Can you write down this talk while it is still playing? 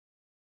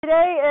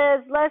today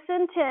is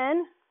lesson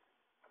 10,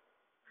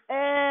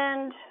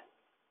 and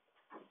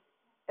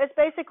it's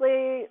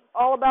basically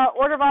all about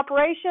order of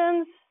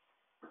operations,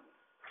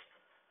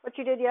 what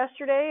you did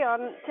yesterday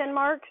on 10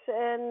 marks,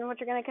 and what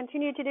you're going to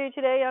continue to do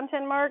today on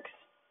 10 marks.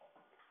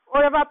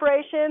 Order of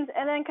operations,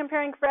 and then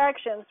comparing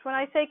fractions. When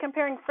I say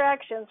comparing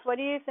fractions, what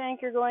do you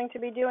think you're going to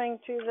be doing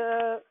to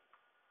the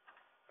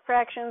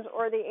fractions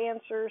or the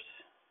answers?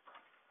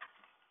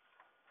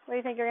 What do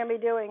you think you're going to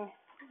be doing?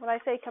 When I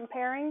say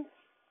comparing,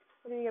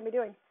 what are you going to be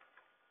doing?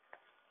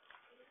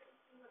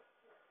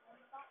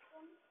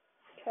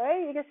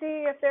 Okay, you can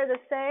see if they're the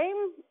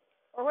same,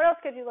 or what else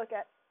could you look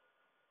at?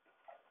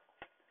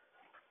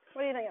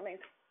 What do you think it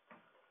means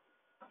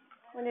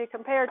when you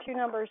compare two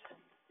numbers?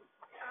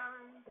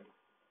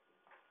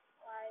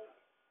 Like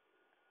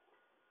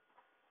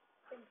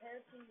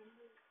compare two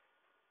numbers,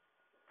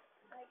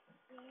 like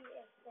see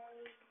if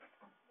they're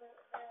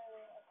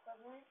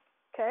equivalent.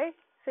 Okay,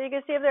 so you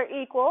can see if they're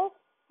equal.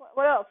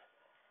 What else?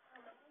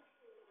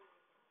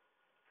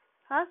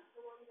 Huh?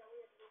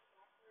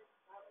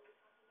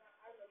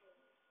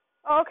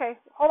 Oh, okay.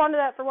 Hold on to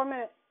that for 1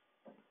 minute,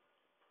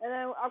 and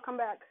then I'll come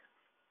back.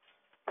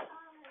 Like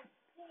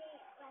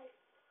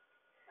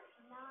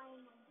 9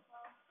 and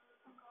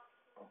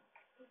 12.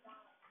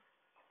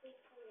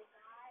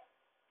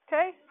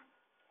 Okay.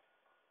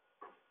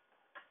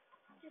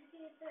 To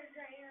see if they're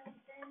greater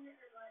than or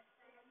less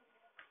than.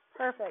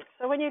 Perfect.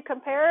 So when you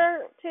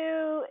compare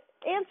two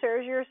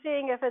answers, you're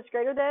seeing if it's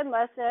greater than,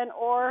 less than,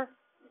 or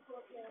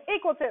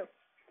equal to.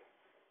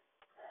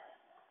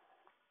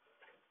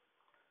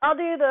 I'll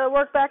do the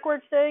work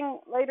backwards thing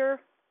later,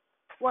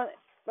 but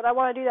I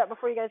want to do that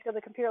before you guys go to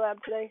the computer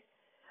lab today.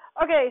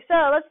 Okay,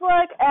 so let's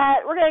look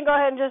at, we're going to go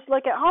ahead and just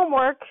look at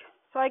homework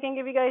so I can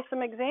give you guys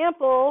some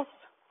examples.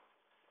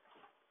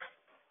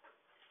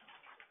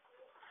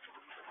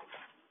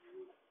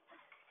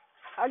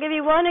 I'll give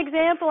you one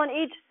example in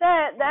each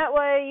set. That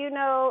way you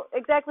know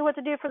exactly what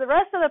to do for the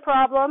rest of the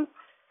problem.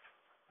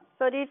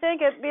 So do you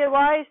think it'd be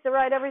wise to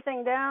write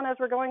everything down as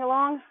we're going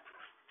along?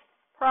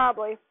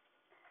 Probably.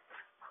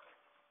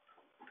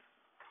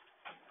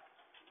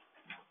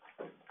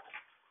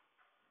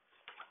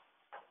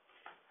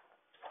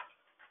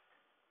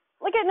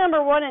 Look at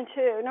number 1 and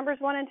 2. Numbers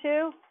 1 and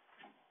 2.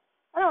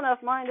 I don't know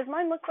if does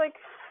mine look like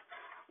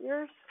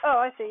yours? Oh,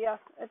 I see. Yeah,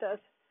 it does.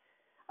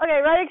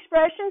 Okay, write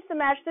expressions to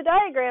match the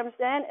diagrams,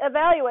 then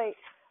evaluate.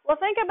 Well,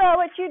 think about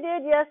what you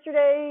did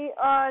yesterday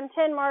on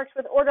 10 marks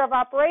with order of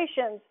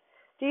operations.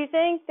 Do you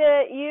think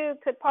that you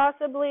could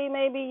possibly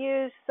maybe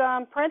use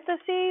some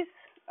parentheses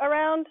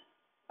around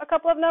a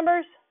couple of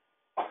numbers?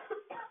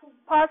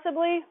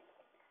 Possibly.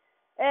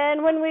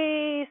 And when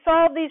we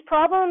solve these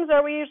problems,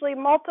 are we usually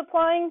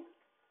multiplying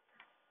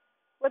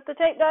with the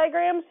tape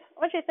diagrams? I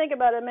want you to think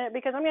about it a minute,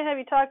 because I'm going to have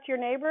you talk to your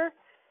neighbor,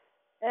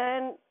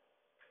 and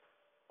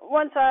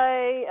once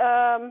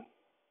I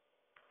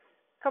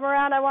come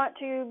around, I want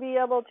to be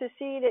able to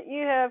see that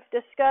you have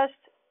discussed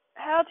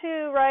how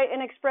to write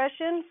an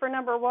expression for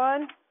number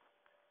 1,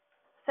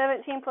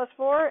 17 plus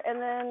 4, and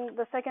then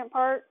the second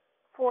part,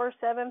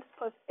 4/7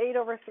 plus 8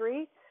 over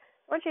 3. I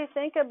want you to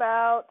think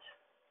about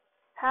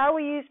how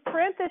we used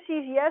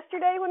parentheses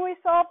yesterday when we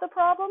solved the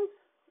problems.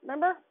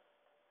 Remember?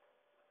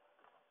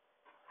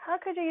 How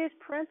could you use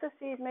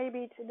parentheses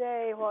maybe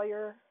today while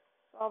you're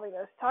solving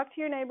this? Talk to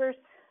your neighbors.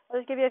 I'll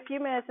just give you a few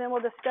minutes and then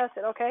we'll discuss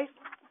it, okay?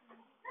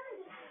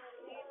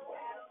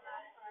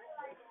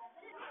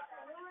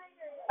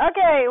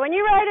 Okay, when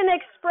you write an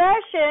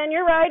expression,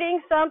 you're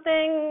writing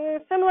something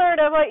similar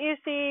to what you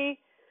see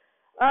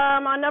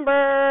on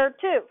number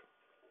 2.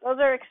 Those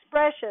are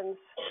expressions.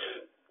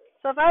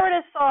 So if I were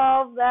to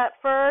solve that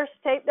first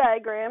tape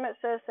diagram, it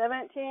says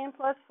 17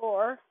 plus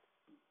 4.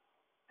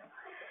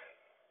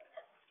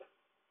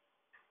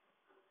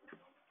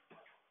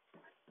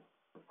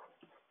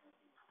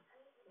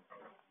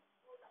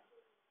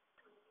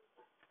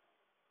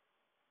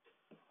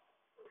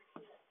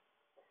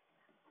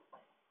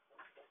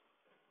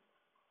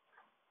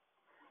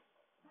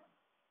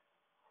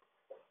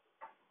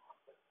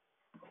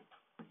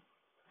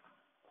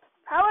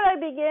 How would I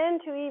begin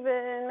to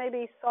even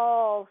maybe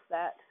solve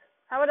that?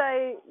 How would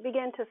I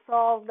begin to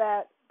solve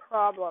that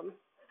problem?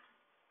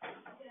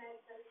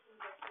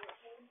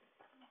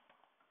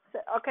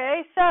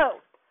 Okay, so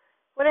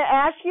when I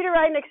ask you to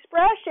write an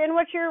expression,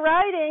 what you're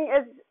writing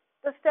is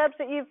the steps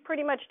that you've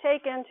pretty much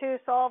taken to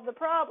solve the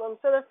problem.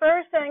 So the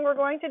first thing we're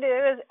going to do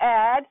is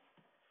add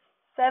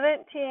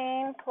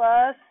 17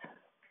 plus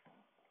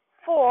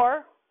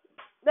 4.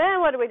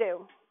 Then what do we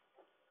do?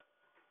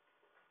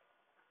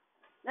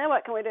 Then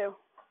what can we do?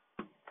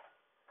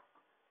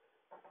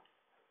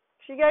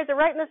 So you guys are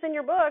writing this in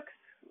your books.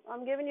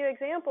 I'm giving you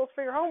examples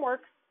for your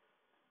homework.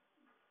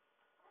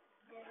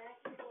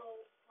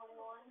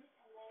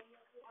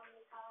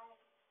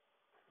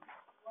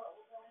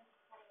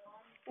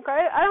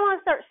 Okay, I don't want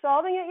to start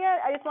solving it yet.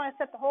 I just want to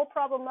set the whole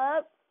problem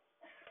up,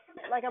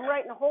 like I'm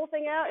writing the whole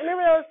thing out.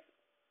 Remember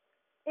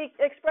those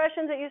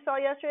expressions that you saw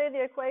yesterday,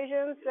 the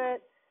equations that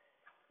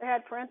they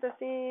had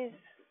parentheses,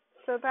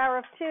 to the power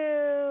of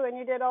 2, and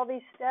you did all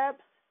these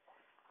steps.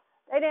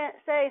 They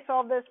didn't say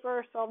solve this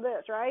first, solve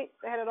this, right?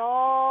 They had it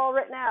all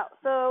written out.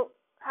 So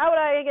how would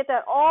I get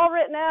that all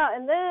written out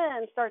and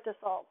then start to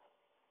solve?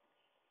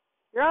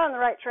 You're on the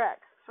right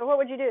track. So what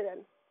would you do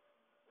then?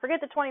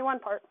 Forget the 21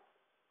 part.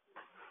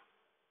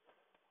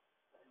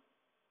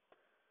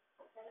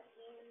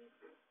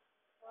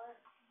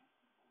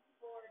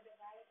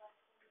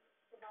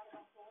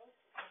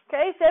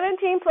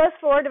 17 plus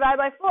 4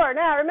 divided by 4.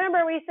 Now,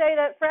 remember we say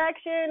that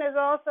fraction is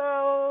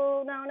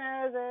also known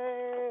as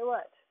a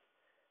what?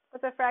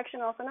 What's a fraction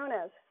also known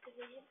as?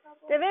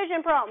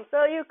 Division problem.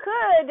 So you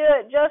could do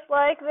it just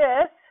like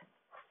this.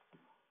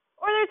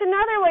 Or there's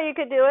another way you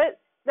could do it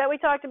that we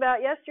talked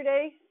about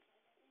yesterday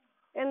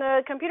in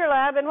the computer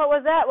lab. And what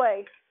was that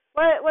way?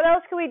 What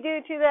else could we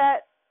do to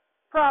that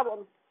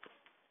problem?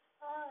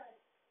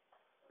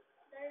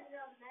 There's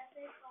a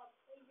method called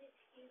please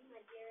excuse my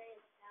dear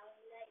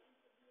spelling that you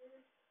could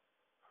use.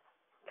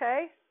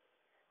 Okay.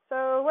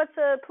 So what's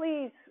a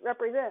please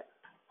represent?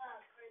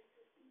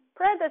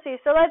 Parentheses.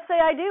 So let's say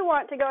I do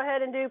want to go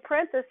ahead and do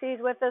parentheses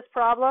with this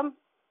problem.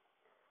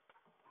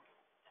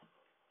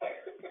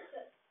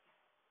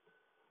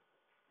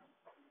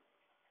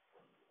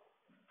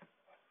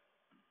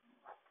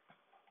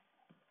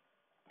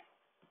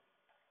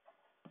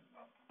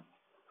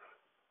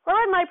 Where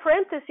would my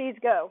parentheses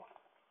go?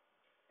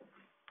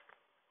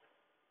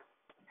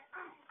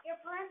 Your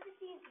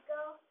parentheses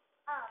go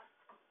up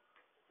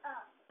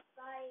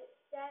by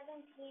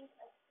 17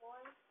 plus 4.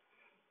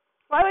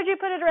 Why would you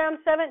put it around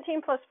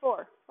 17 plus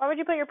 4? Why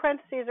would you put your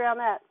parentheses around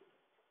that?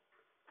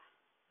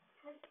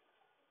 Because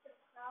it's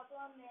a problem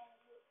and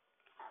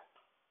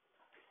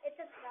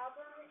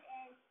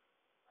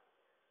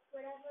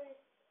whatever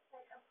is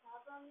like a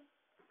problem,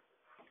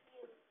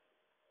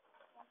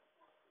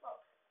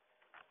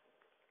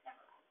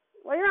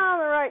 Well, you're on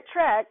the right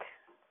track.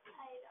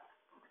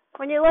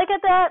 When you look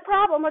at that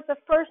problem, what's the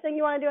first thing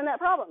you want to do in that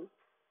problem?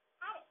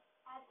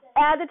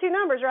 Add the two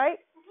numbers, right?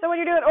 So when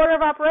you're doing order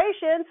of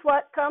operations,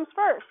 what comes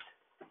first?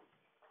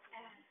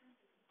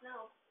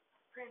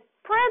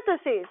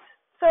 Parentheses.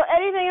 So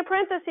anything in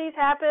parentheses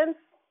happens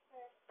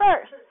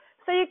first.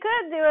 So you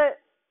could do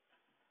it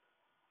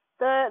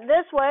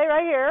this way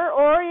right here,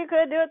 or you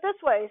could do it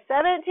this way.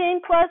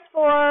 17 plus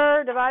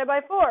 4 divided by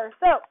 4.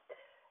 So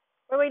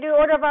when we do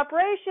order of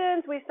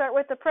operations, we start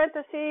with the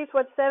parentheses.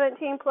 What's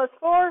 17 plus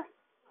 4?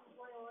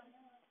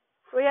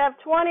 We have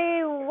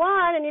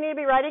 21, and you need to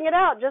be writing it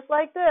out just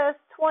like this.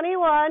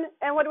 21,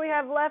 and what do we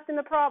have left in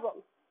the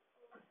problem?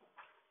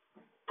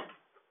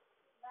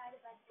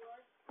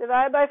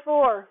 Divided by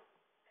 4.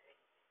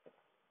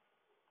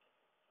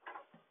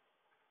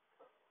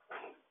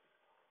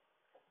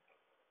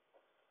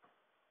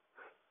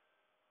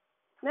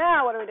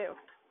 Now what do we do?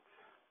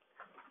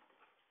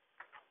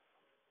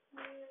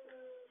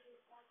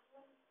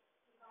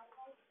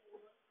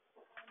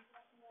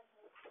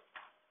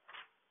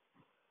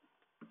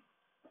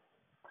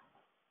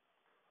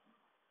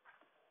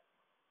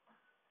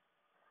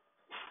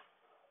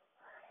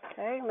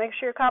 Okay, make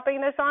sure you're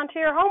copying this onto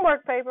your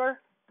homework paper.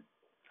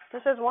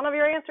 This is one of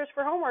your answers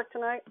for homework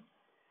tonight.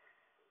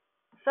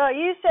 So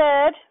you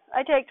said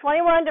I take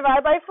 21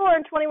 divided by 4,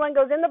 and 21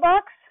 goes in the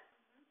box.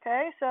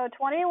 Okay, so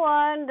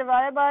 21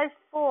 divided by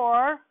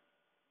 4.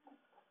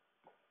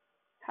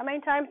 How many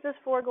times does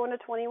 4 go into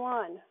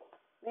 21?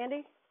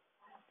 Mandy?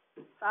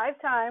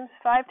 5 times.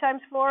 5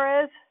 times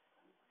 4 is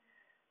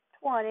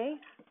 20.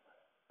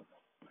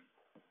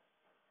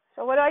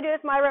 So what do I do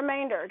with my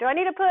remainder? Do I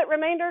need to put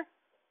remainder?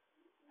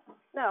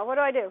 No, what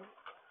do I do?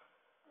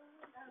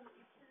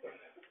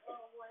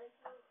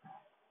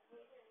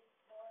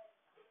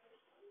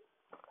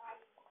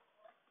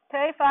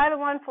 Okay, 5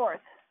 1/4.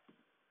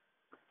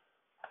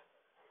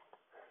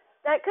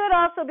 That could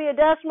also be a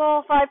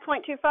decimal,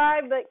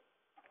 5.25, but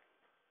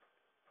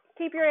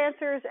keep your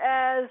answers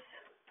as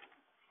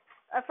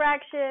a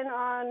fraction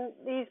on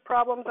these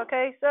problems,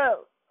 okay?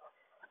 So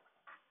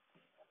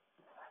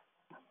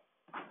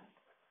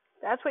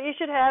that's what you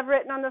should have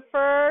written on the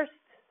first,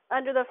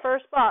 under the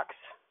first box,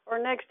 or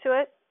next to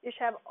it. You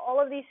should have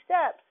all of these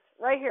steps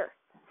right here.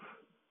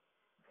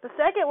 The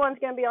second one's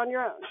going to be on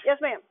your own.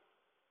 Yes, ma'am?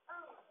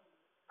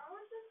 I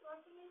was just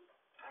looking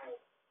at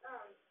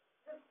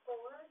the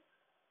 4.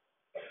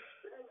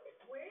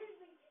 Where did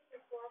we get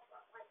the 4 from?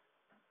 Like,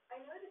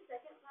 I know the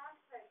second box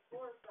has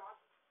 4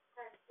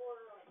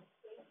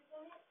 spaces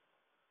in it,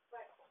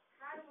 but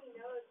how do we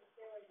know that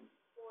there was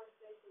 4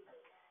 spaces in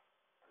that?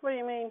 What do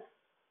you mean?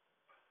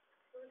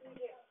 Where did we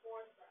get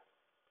 4 from?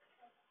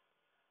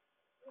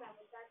 Yeah,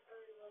 but that's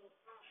already a little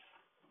top.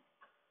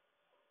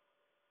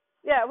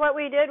 Yeah, what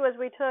we did was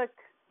we took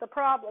the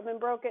problem and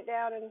broke it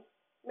down and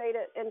made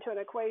it into an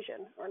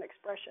equation or an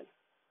expression.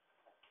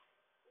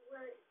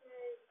 Where it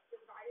says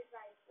divided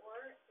by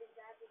 4, is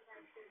that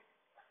because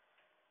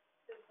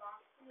the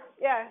boxes?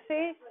 Yeah,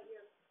 see? What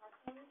you're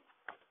talking about?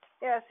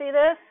 Yeah, see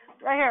this?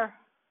 Right here.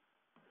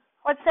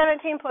 What's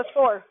 17 plus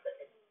 4?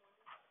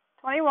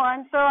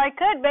 21. So I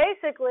could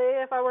basically,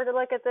 if I were to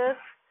look at this,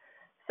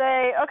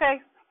 say,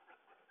 okay,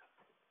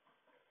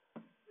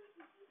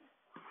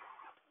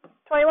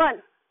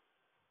 21.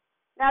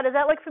 Now, does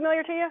that look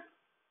familiar to you?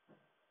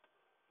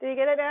 Do you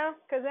get it now?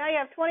 Because now you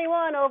have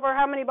 21 over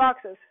how many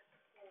boxes?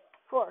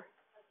 4. Does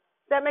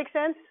that make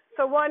sense?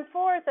 So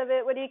 1/4 of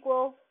it would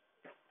equal,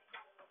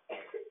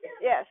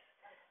 yes.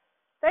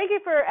 Thank you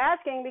for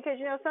asking, because,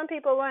 you know, some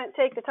people wouldn't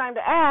take the time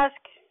to ask,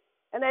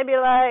 and they'd be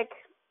like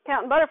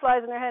counting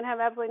butterflies in their head and have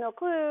absolutely no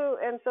clue.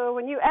 And so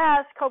when you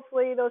ask,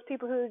 hopefully those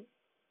people who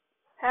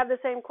have the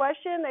same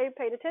question, they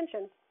paid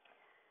attention.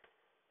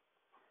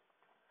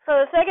 So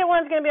the second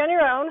one's going to be on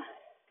your own.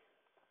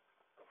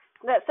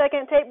 That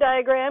second tape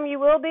diagram, you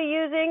will be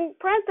using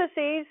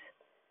parentheses,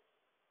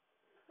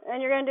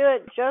 and you're going to do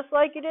it just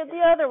like you did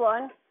the other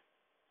one.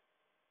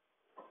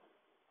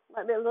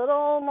 Might be a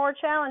little more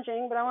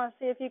challenging, but I want to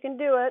see if you can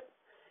do it.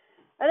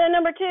 And then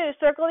number 2,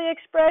 circle the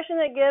expression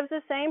that gives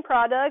the same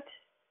product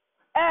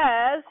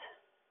as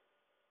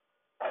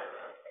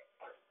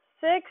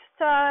 6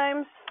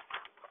 times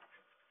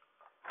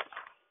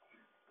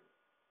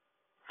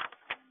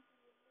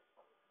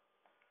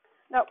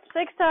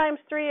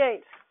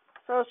 3/8.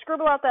 So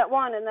scribble out that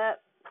 1 in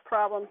that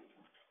problem.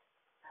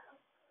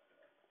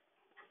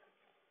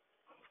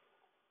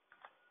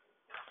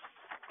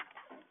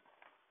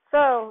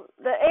 So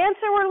the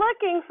answer we're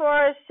looking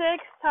for is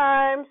 6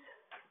 times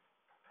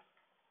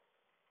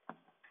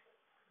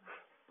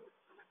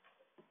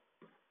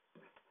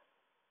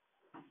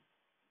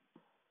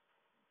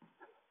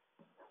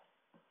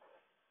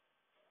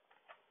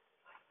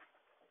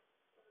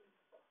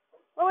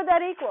what would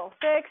that equal?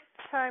 6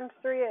 times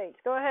 3/8.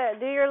 Go ahead,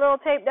 do your little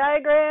tape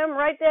diagram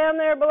right down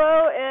there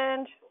below,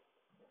 and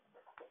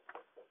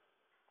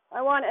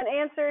I want an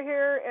answer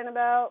here in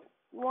about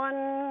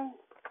 1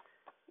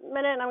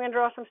 minute, and I'm going to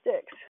draw some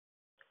sticks.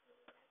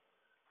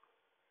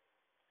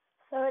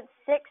 So it's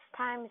 6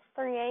 times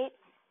 3/8.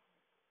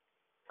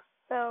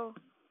 So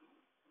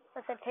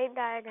with a tape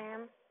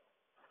diagram,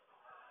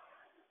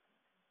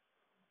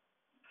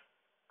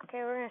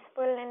 okay, we're going to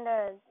split it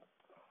into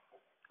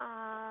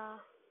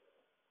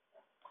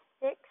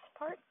 6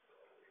 parts.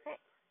 Wait,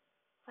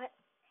 what?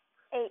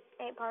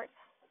 8 parts.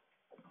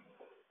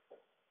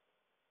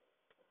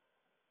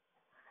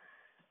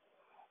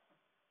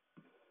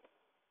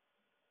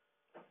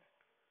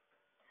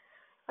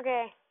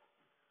 Okay,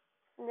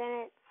 and then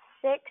it's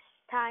 6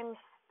 times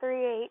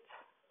 3/8.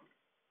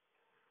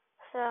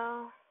 So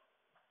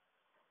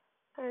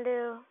I'm going to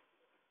do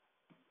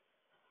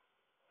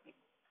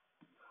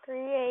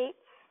 3/8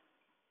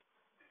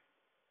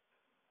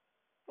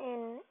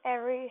 in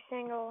every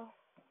single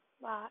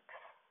box.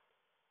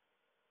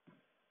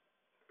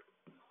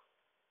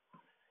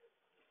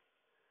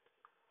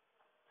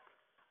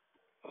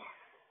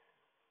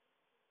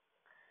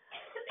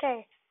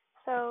 Okay,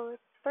 so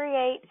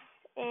 3/8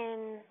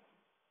 in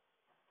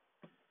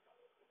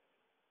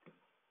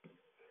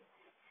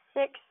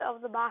 6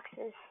 of the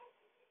boxes.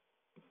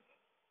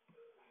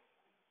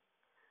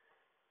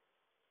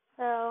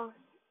 So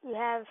you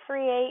have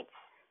 3/8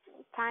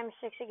 times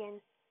 6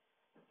 again.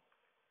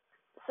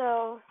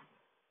 So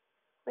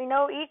we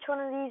know each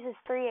one of these is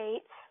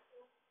 3/8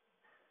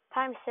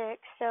 times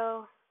 6.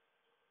 So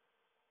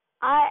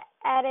I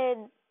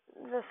added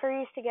the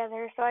 3's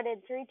together. So I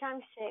did 3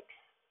 times 6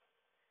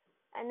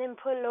 and then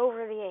put it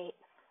over the 8.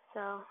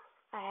 So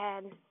I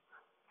had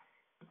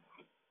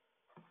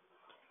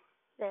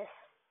this.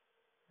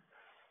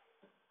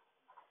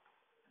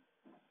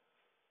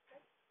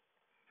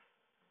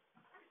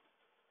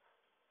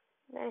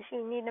 Then if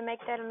you need to make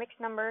that a mixed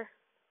number,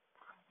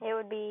 it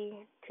would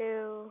be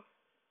 2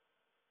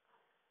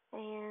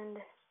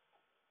 and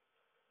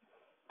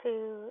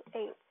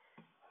 2/8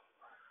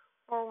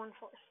 or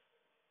 1/4.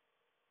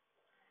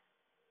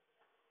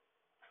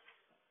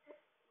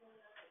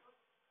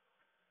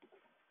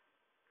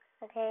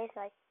 Okay,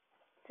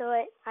 so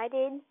what I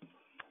did,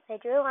 I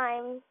drew a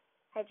line.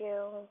 I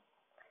drew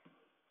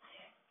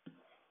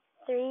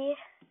 3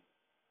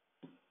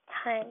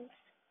 times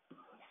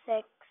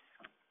 6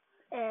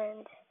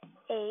 and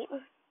 8.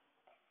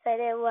 So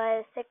it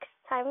was 6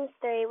 times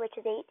 3, which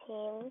is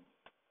 18.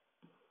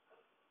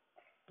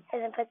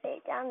 And then put the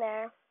 8 down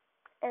there.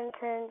 And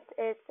since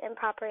it's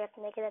improper, you have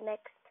to make it a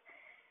mixed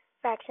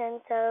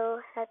fraction. So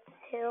that's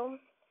 2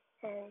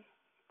 and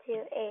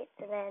 2/8.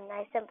 And then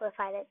I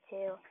simplified it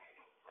to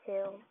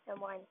 2 and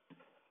 1/4.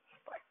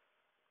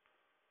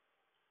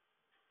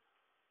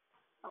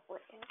 Oh,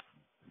 wait.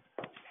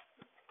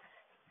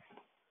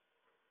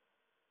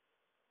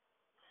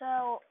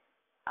 So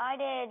I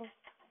did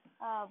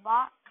a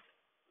box.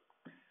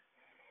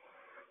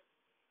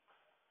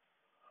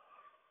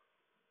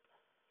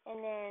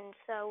 And then,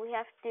 so we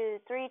have to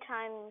do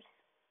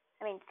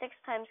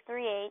 6 times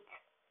 3/8.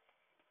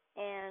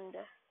 And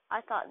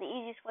I thought the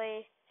easiest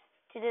way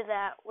to do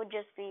that would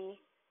just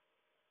be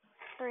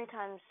 3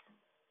 times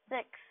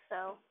 6.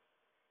 So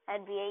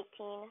that'd be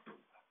 18.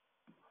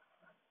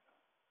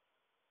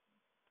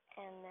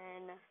 And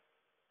then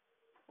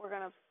we're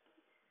going to,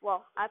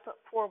 I put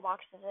 4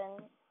 boxes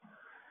in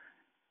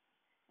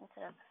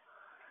instead of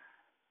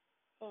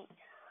 8.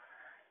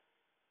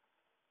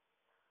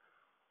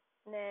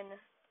 And then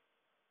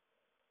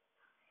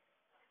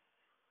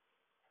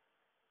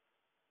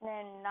And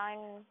then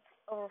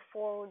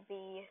 9/4 would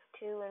be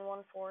 2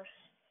 1/4.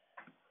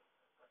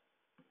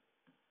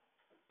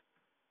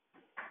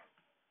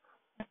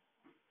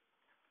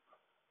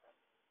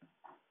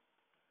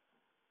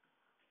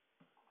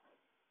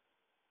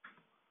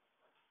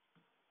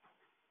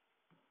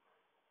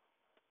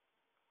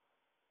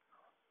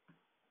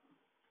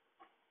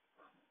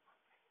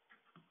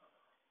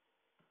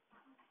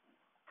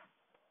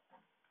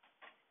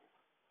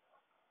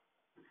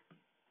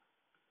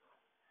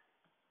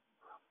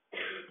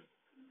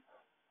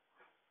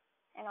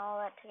 And all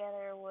that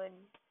together would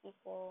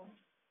equal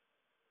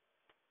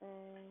 9.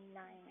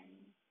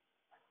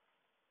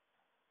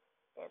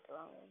 Did it the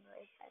wrong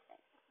way, I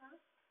think.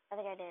 I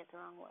think I did it the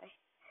wrong way.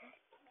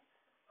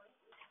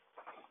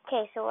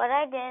 Okay, so what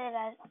I did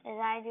is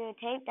I drew a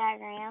tape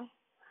diagram.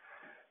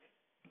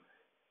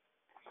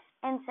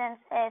 And since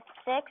it's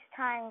 6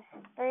 times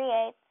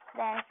 3/8,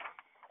 then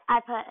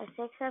I put a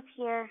 6 up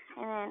here,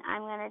 and then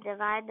I'm going to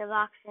divide the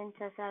box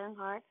into 7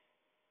 parts,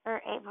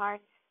 or 8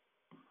 parts.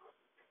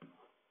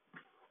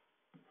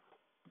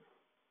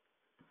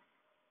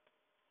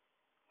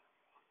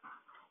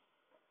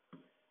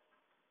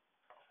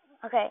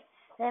 Okay,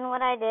 then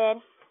what I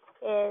did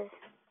is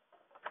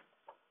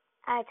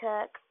I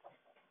took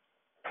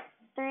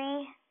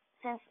 3,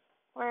 since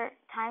we're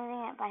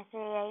timing it by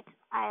 3/8,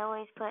 I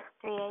always put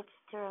 3/8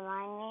 to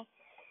remind me.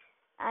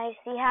 I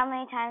see how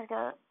many times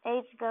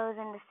 8 goes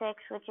into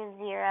 6, which is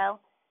 0.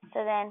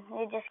 So then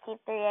we just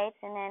keep 3/8,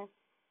 and then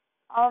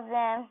all of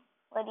them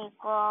would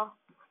equal,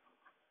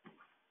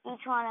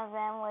 each one of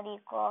them would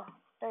equal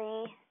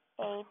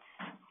 3/8.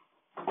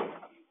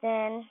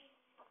 Then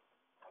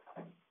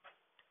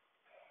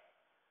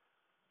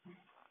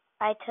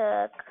I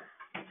took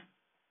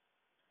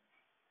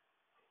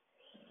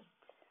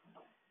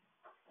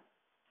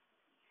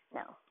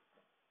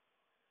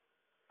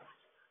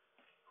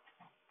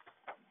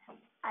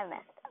I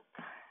messed up.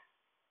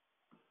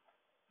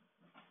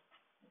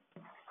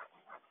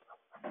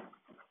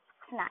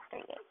 It's not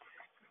 3/8.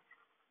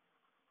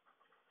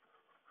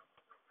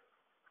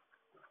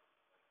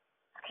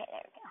 Okay,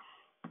 there we go.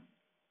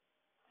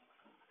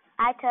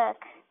 I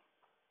took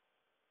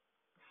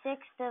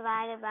 6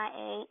 divided by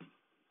 8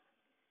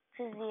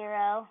 to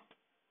 0.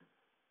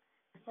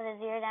 Put a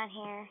 0 down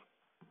here.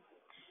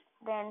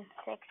 Then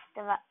 6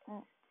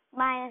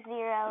 minus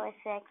 0 is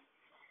 6.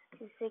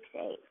 So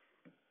 6/8.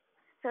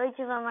 So each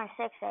of them are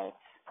 6/8.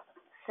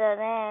 So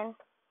then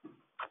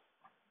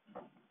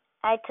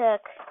I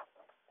took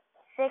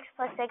 6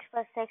 plus 6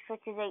 plus 6,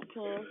 which is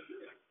 18.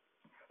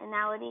 And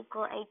that would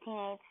equal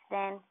 18/8.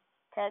 Then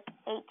took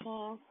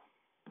 18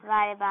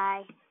 divided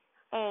by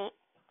 8.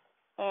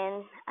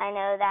 And I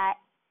know that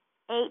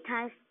 8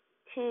 times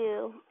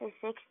 2 is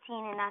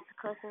 16, and that's the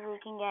closest we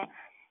can get.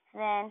 So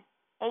then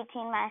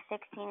 18 minus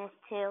 16 is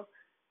 2.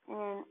 And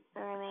then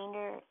the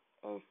remainder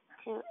is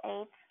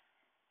 2/8.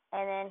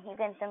 And then you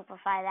can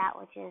simplify that,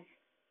 which is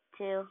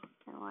 2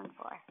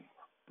 1/4.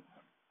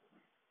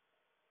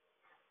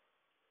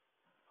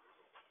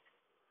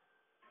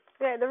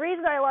 Yeah, the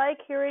reason I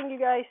like hearing you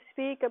guys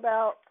speak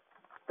about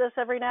this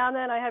every now and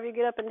then, I have you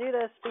get up and do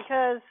this,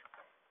 because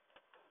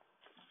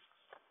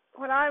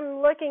when I'm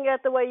looking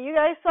at the way you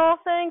guys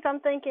solve things, I'm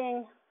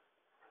thinking,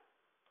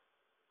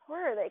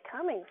 where are they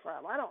coming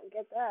from? I don't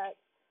get that.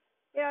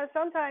 You know,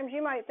 sometimes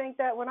you might think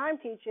that when I'm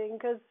teaching,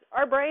 because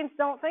our brains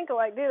don't think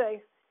alike, do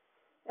they?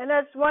 And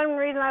that's one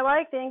reason I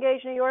like the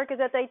Engage New York, is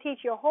that they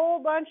teach you a whole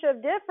bunch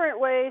of different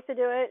ways to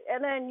do it,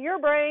 and then your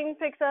brain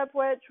picks up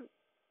which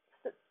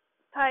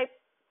type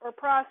or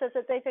process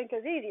that they think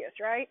is easiest,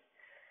 right?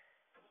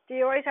 Do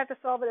you always have to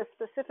solve it a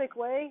specific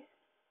way?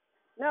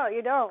 No,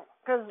 you don't,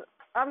 because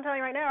I'm telling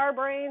you right now, our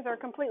brains are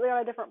completely on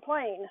a different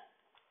plane.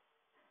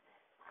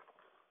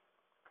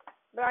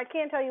 But I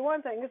can tell you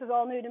one thing, this is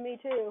all new to me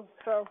too,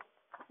 so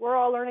we're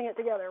all learning it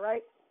together,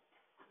 right?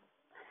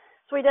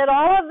 So we did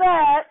all of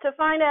that to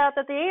find out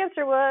that the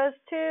answer was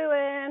 2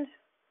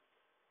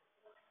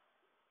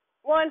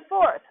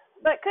 1/4.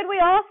 But could we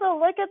also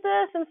look at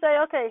this and say,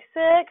 okay,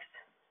 6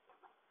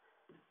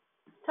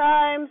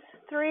 times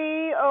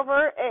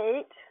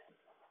 3/8.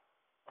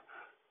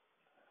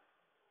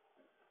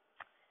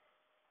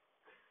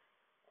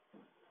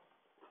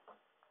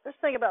 Just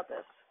think about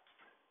this.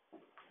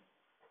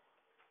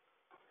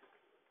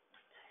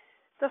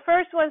 The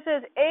first one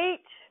says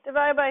 8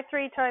 divided by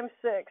 3 times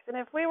 6. And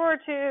if we were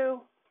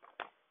to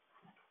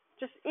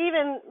just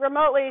even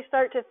remotely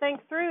start to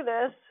think through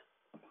this,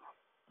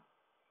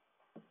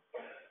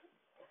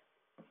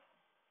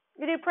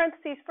 you do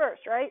parentheses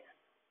first, right?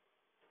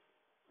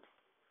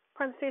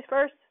 Parentheses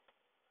first.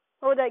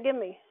 What would that give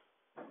me?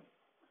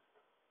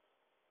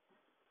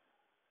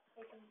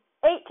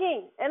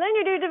 18. And then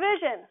you do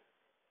division.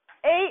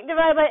 8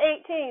 divided by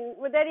 18.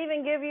 Would that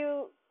even give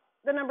you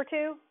the number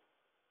 2?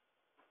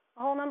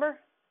 A whole number?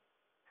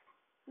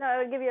 No, it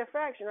would give you a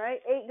fraction,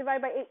 right? 8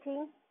 divided by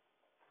 18.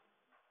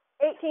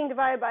 18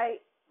 divided by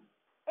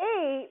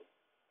 8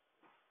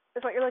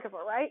 is what you're looking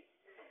for, right?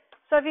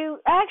 So if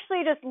you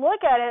actually just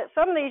look at it,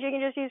 some of these you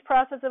can just use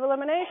process of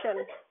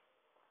elimination.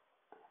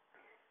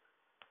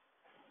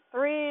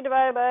 3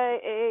 divided by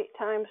 8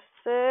 times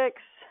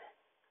 6.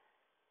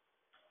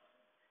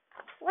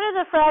 What is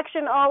a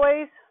fraction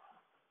always?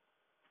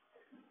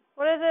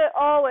 What is it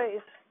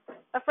always?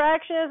 A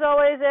fraction is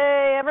always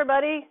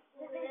everybody?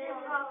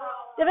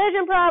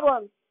 Division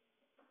problem.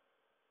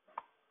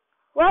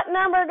 What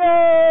number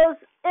goes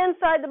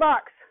inside the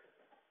box?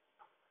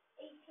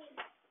 18.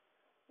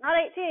 Not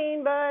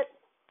 18, but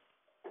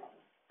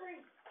 3.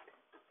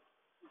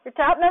 Your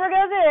top number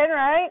goes in,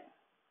 right?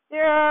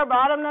 Your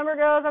bottom number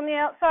goes on the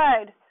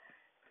outside.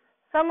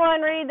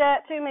 Someone read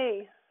that to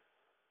me.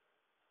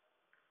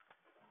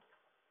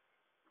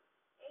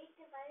 8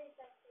 divided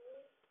by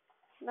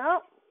 3.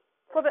 No.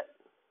 Flip it.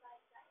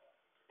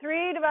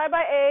 3 divided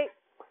by 8.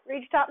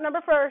 Read your top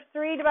number first.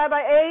 3 divided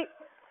by 8.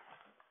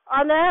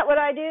 On that, would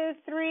I do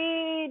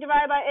 3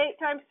 divided by 8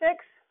 times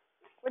 6?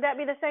 Would that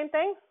be the same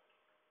thing?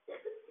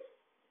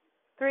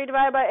 3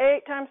 divided by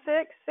 8 times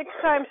 6. 6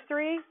 times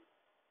 3.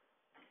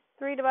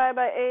 3 divided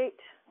by 8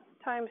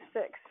 times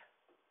 6.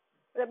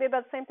 Would that be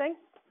about the same thing?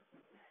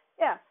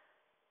 Yeah.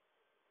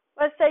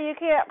 Let's say you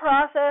can't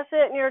process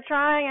it and you're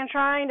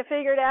trying to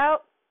figure it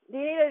out. Do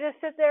you need to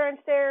just sit there and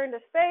stare into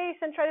space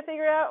and try to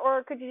figure it out,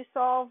 or could you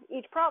solve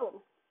each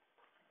problem?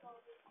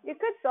 You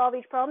could solve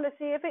each problem to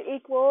see if it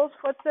equals,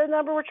 what's the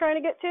number we're trying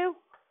to get to?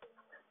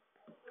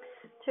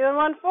 2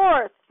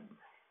 1/4.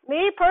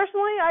 Me,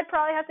 personally, I'd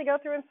probably have to go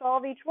through and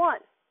solve each one,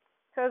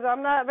 because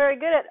I'm not very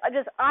good at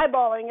just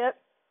eyeballing it.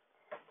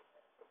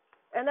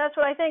 And that's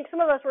what I think some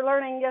of us were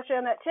learning yesterday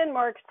on that 10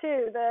 marks,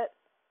 too, that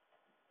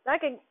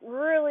could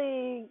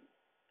really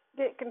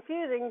get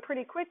confusing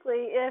pretty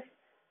quickly if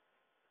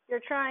you're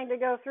trying to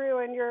go through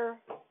and you're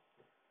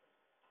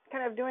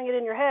kind of doing it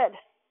in your head.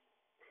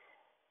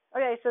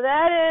 Okay, so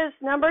that is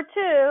number 2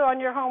 on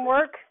your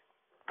homework.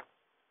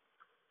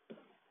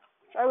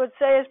 I would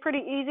say is pretty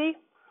easy.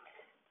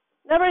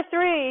 Number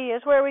 3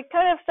 is where we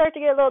kind of start to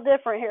get a little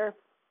different here.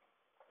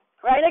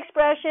 Write an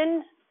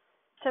expression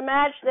to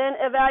match, then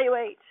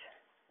evaluate.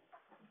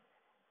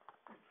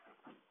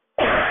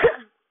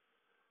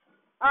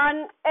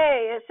 On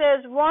A, it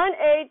says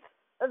 1/8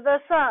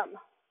 the sum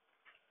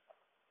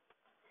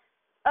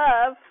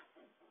of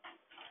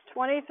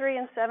 23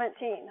 and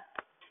 17.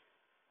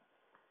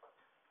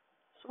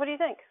 So what do you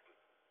think?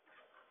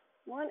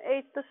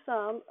 1/8 the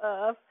sum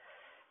of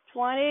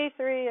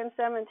 23 and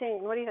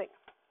 17. What do you think?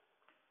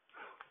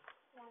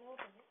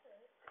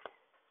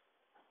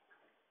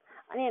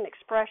 I need an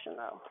expression,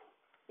 though.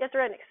 You have to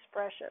write an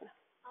expression.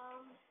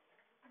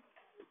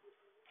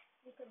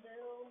 You could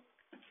do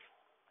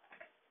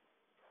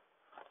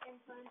in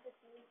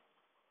parentheses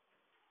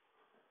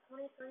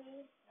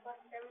 23 plus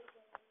 17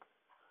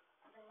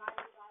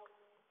 divided by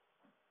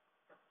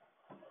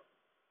 1.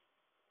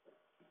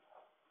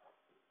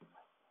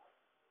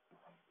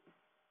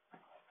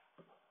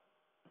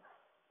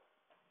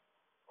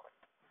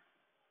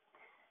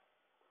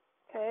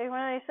 Okay, when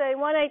I say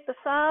 1/8 the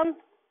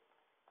sum,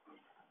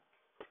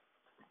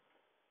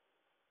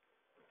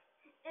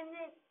 and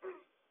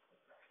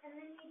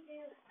then you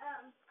do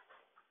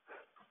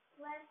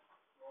less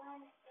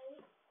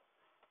 1/8.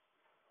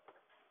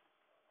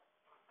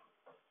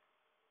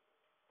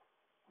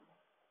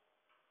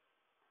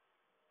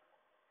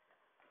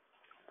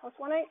 plus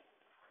 1/8.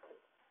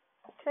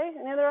 Okay,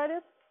 any other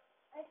ideas?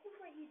 I think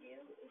what you do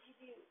is you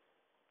do,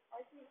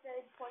 like you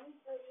said,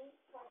 23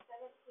 plus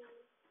 17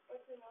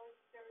 is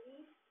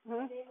 30.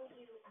 Mm-hmm. And then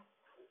you do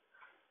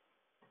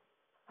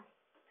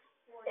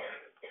 40.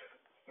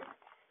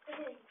 And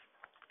then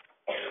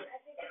I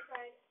think you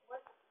find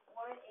what's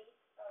 1/8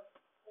 of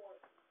 40.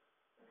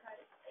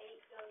 Because 8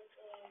 goes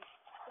in.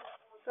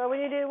 So when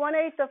you do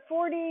 1/8 of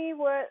 40,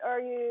 what are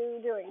you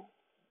doing?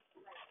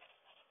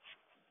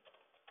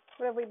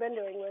 What have we been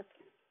doing with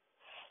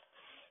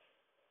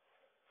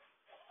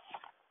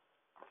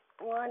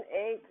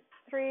 1/8?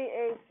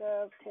 3/8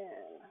 of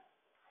 10.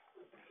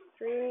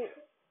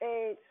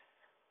 3/8.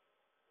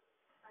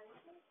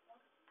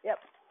 Yep.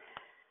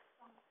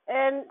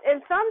 And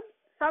in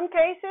some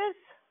cases,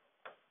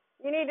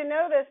 you need to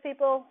know this,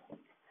 people.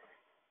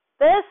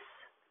 This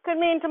could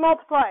mean to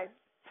multiply.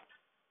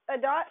 A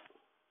dot,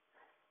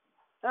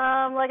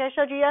 like I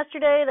showed you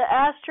yesterday, the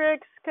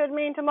asterisk could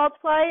mean to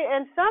multiply,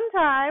 and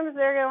sometimes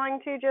they're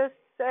going to just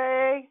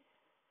say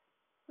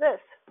this.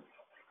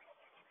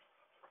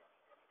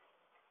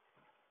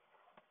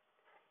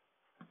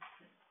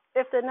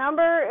 If the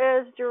number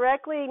is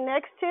directly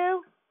next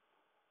to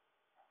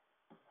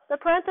the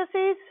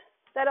parentheses,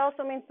 that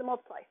also means to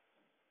multiply.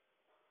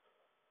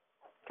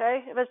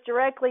 Okay, if it's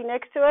directly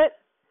next to it.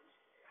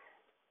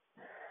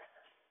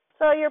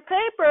 So your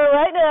paper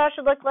right now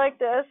should look like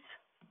this,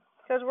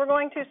 because we're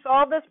going to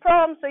solve this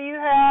problem so you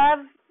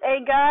have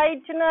a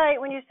guide tonight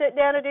when you sit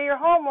down to do your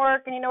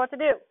homework and you know what to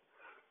do.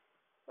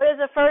 What is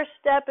the first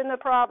step in the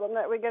problem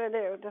that we're going to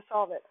do to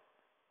solve it?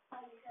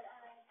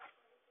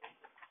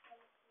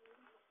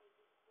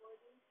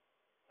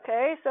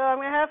 Okay, so I'm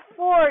going to have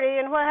 40,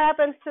 and what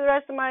happens to the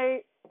rest of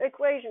my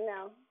equation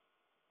now?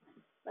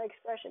 My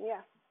expression,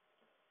 yeah.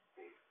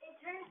 It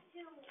turns to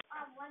 1/8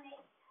 times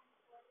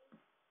 40.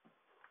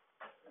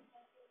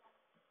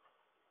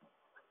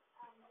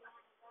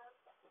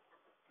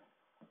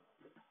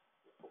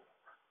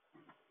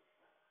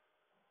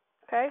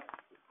 Okay,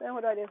 then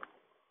what do I do?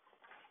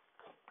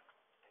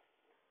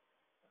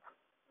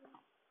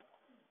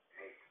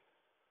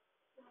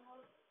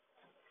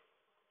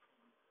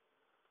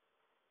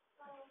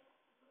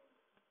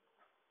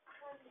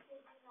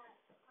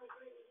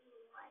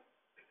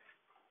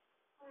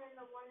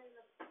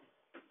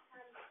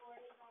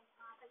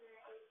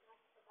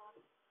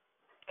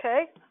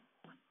 Okay.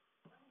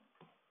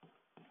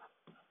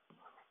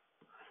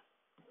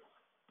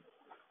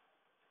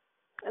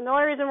 And the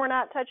only reason we're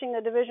not touching the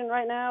division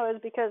right now is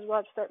because we'll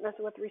have to start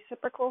messing with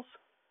reciprocals.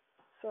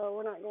 So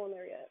we're not going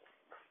there yet.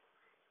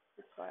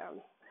 That's why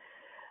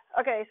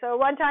okay, so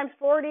 1 times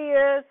 40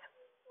 is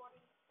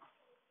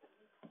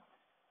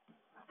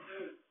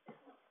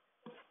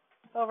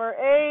over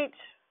 8,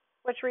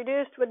 which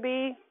reduced would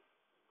be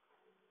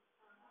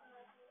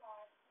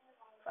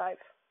 5.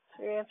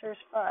 So your answer is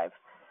 5.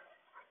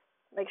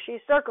 Make sure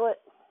you circle it.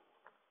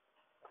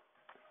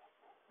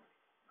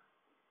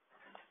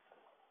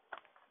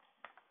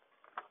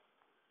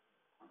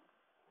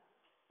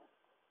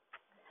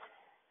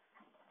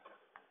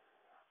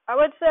 I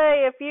would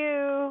say if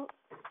you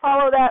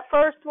follow that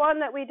first one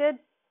that we did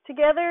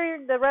together,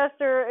 the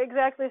rest are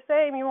exactly the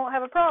same. You won't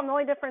have a problem. The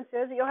only difference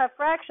is you'll have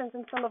fractions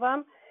in some of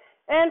them,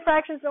 and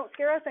fractions don't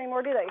scare us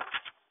anymore, do they?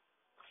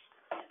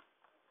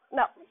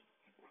 No,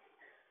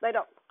 they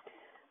don't.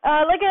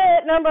 Look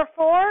at number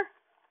 4.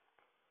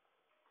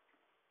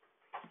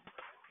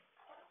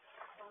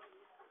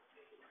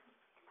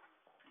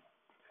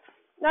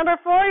 Number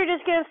 4, you're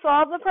just going to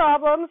solve the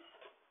problems.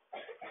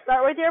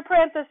 Start with your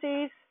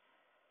parentheses.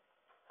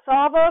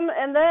 Solve them,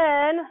 and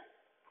then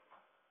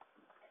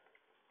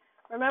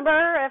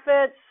remember, if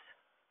it's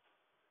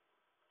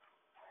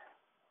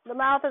the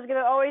mouth is going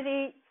to always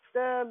eat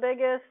the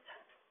biggest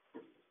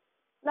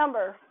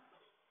number.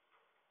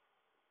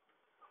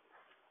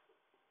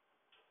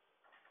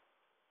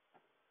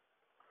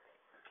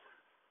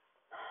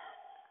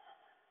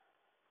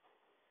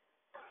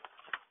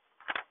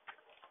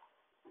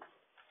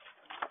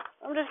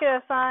 I'm just going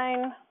to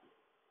assign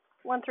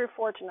 1 through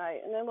 4 tonight,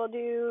 and then we'll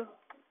do,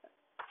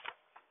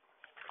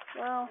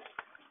 well,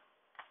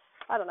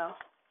 I don't know.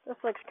 This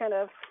looks kind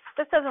of,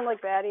 this doesn't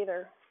look bad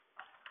either.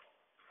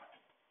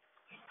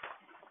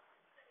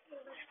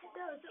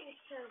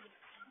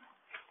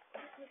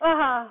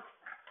 I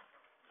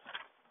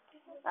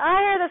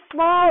hear the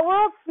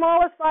world's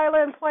smallest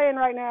violin playing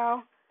right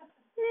now.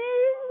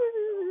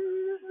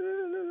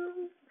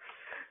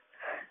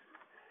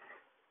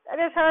 I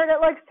just heard it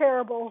looks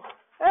terrible.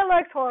 It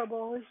looks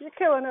horrible. You're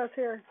killing us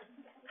here.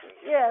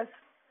 Yes.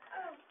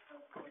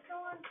 So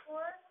on 4,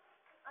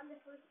 on the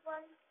first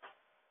one,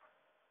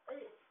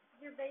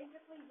 you're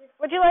basically just...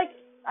 Would you like...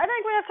 I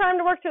think we have time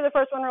to work through the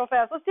first one real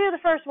fast. Let's do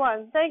the first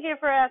one. Thank you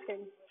for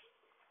asking.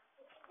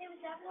 It was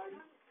that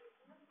one?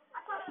 I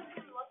thought I was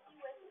going to look you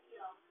with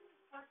the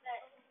part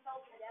that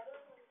fell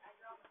together when I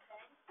dropped the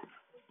pen,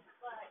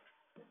 but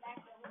the back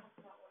of it was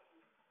not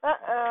working.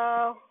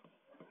 Uh-oh.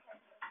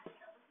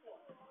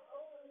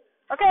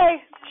 Okay.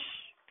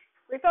 Shh.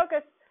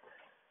 Refocus.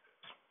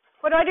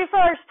 What do I do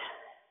first?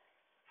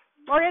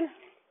 Morgan?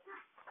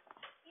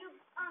 You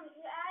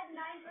add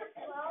 9 plus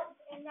 12,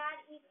 and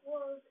that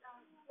equals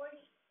 40.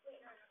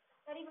 Wait, no.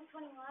 That equals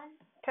 21.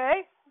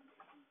 Okay.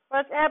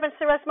 What happens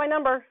to the rest of my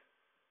number?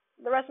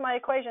 The rest of my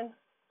equation?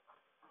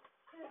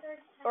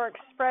 2/3 Or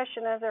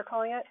expression, as they're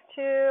calling it.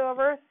 2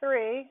 over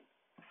 3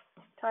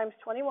 times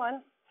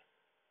 21.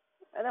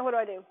 And then what do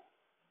I do?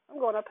 I'm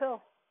going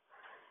uphill.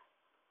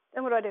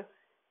 Then what do I do?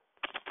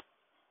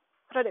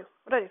 What do I do?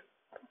 What do I do?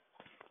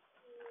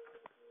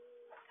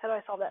 How do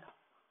I solve that?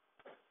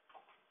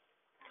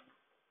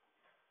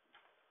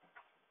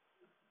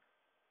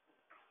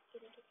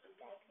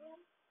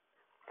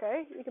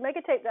 Okay, you can make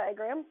a tape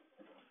diagram.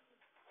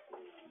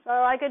 So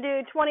I could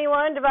do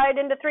 21 divided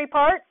into 3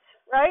 parts,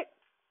 right?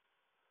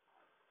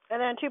 And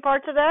then 2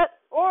 parts of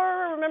that.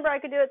 Or remember, I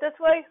could do it this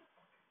way.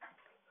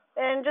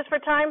 And just for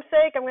time's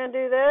sake, I'm going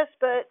to do this.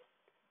 But,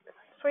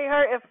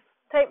 sweetheart, if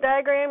tape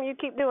diagram, you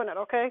keep doing it,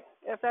 okay?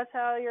 If that's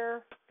how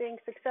you're being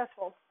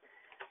successful.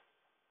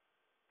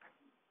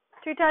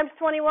 2 times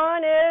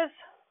 21 is...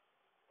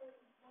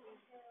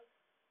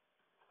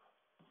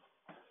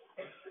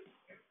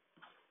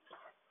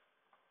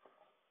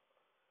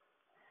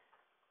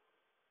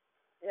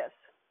 Yes.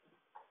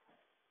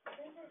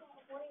 Since it's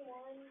 21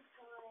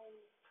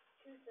 times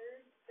 2/3,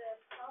 the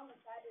problem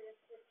beside it is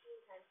 15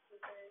 times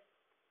 2/3.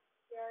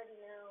 You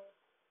already know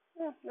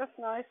Yeah, that's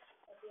nice.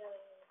 what the other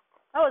one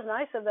is. That was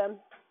nice of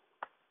them.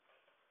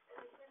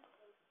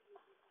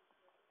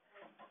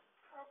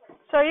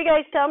 So you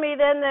guys tell me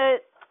then that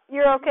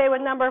you're okay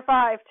with number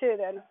 5 too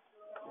then.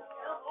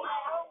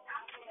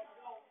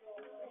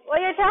 Well,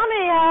 you tell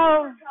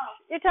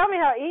me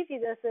how easy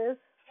this is.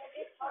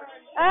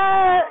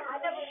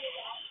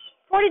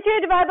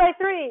 42 divided by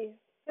 3.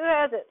 Who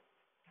has it?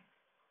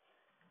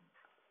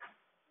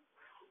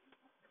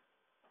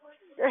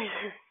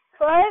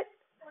 What?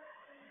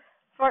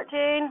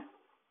 14.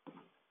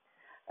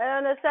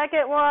 And the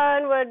second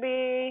one would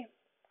be,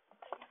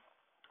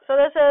 so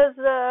this is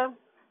the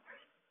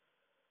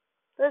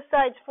This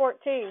side's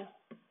 14.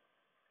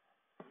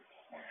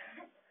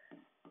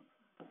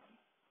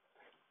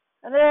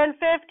 And then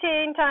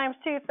 15 times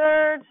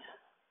 2/3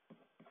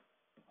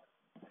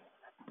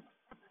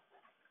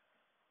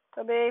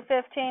 will be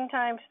 15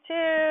 times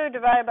 2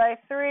 divided by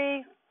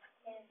 3.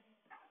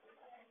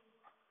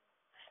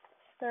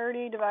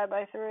 30 divided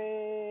by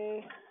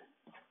 3,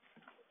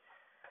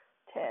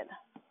 10.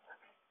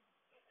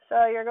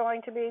 So you're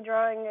going to be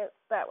drawing it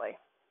that way.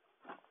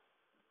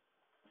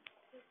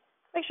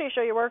 Make sure you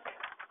show your work.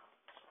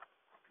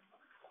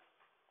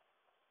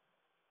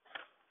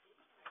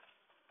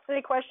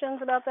 Any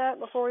questions about that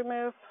before we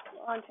move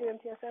on to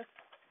MTSS?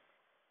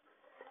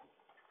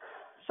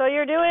 So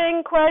you're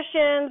doing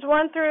questions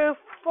 1 through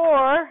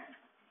 4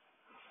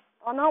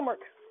 on the homework.